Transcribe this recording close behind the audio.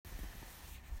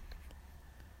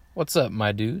What's up,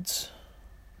 my dudes,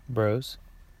 bros,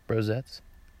 brosettes?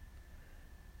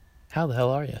 How the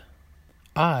hell are you?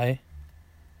 I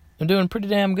am doing pretty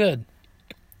damn good.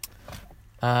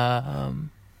 Yeah,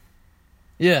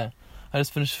 I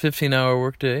just finished a 15-hour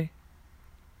workday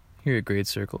here at Grade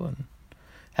Circle and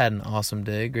had an awesome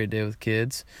day, great day with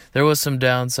kids. There was some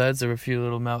downsides, there were a few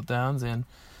little meltdowns, and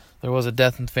there was a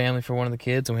death in the family for one of the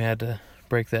kids, and we had to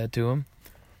break that to him.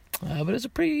 But it was a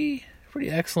pretty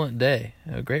excellent day.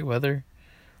 Great weather,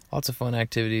 lots of fun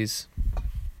activities.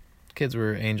 Kids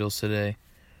were angels today.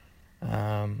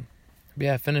 I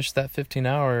finished that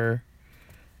 15-hour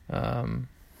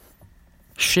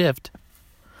shift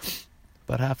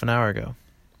about half an hour ago.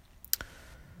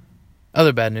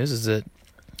 Other bad news is that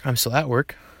I'm still at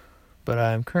work, but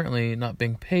I'm currently not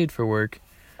being paid for work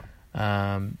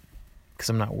because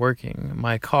I'm not working.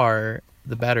 My car,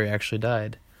 the battery actually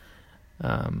died,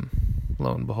 lo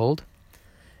and behold.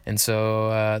 And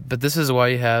so, but this is why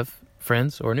you have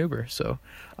friends or an Uber. So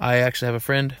I actually have a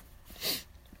friend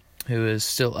who is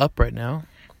still up right now,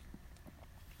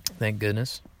 thank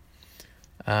goodness,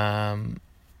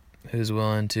 who's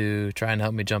willing to try and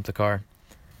help me jump the car.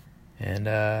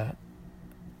 And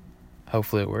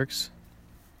hopefully it works.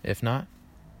 If not,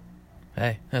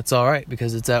 hey, that's all right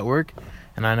because it's at work,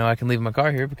 and I know I can leave my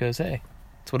car here because, hey,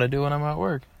 it's what I do when I'm at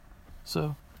work.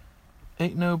 So,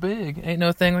 ain't no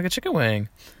thing like a chicken wing.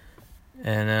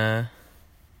 And,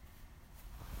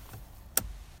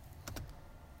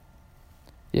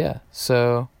 yeah,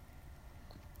 so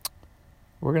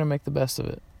we're going to make the best of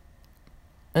it.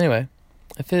 Anyway,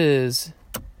 if it is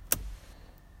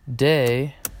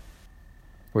day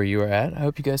where you are at, I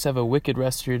hope you guys have a wicked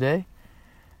rest of your day.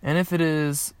 And if it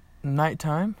is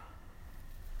nighttime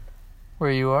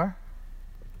where you are,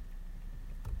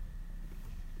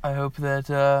 I hope that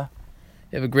you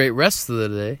have a great rest of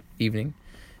the evening,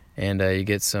 and you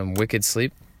get some wicked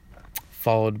sleep,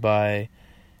 followed by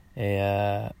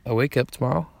a wake up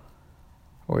tomorrow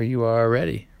where you are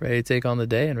ready to take on the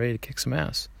day and ready to kick some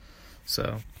ass.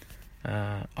 So,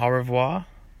 au revoir,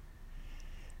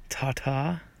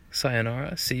 ta-ta,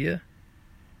 sayonara, see ya,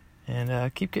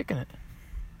 and keep kicking it.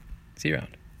 See you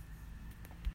around.